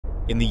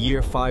In the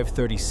year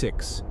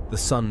 536, the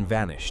sun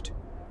vanished.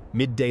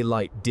 Midday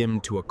light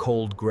dimmed to a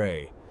cold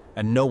gray,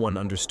 and no one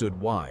understood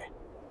why.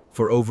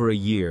 For over a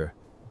year,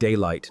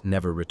 daylight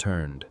never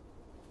returned.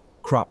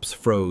 Crops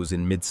froze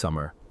in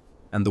midsummer,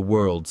 and the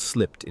world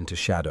slipped into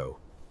shadow.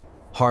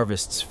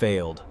 Harvests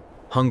failed,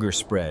 hunger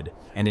spread,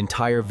 and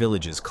entire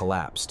villages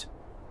collapsed.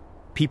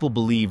 People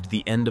believed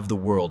the end of the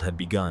world had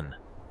begun.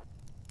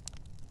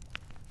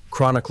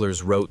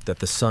 Chroniclers wrote that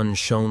the sun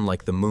shone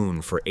like the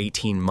moon for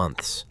 18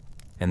 months,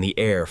 and the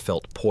air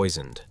felt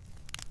poisoned.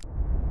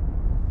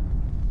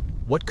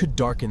 What could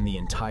darken the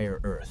entire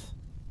Earth?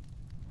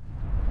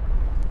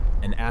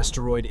 An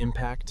asteroid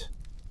impact?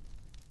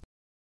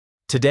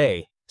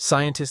 Today,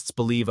 scientists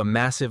believe a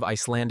massive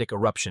Icelandic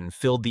eruption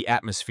filled the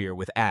atmosphere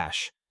with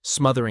ash,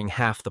 smothering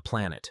half the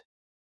planet.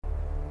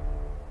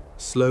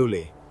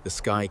 Slowly, the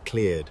sky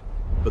cleared,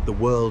 but the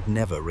world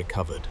never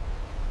recovered.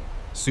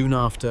 Soon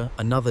after,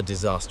 another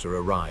disaster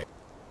arrived.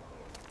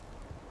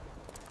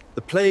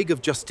 The plague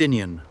of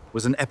Justinian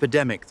was an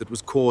epidemic that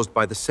was caused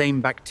by the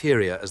same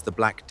bacteria as the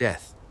Black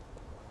Death.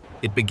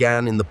 It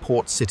began in the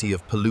port city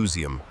of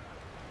Pelusium,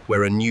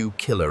 where a new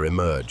killer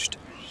emerged.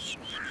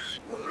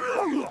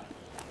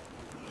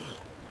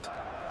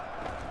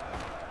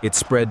 It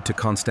spread to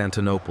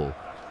Constantinople,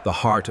 the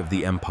heart of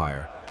the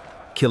empire,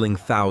 killing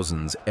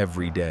thousands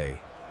every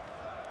day.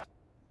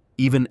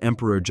 Even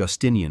Emperor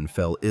Justinian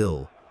fell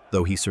ill,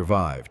 though he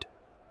survived.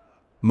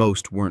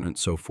 Most weren't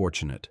so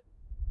fortunate.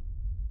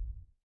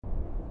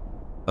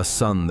 A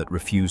sun that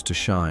refused to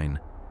shine,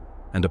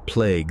 and a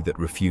plague that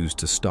refused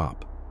to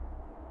stop.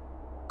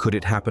 Could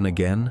it happen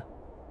again?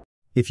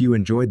 If you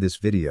enjoyed this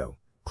video,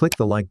 click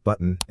the like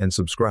button and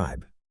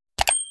subscribe.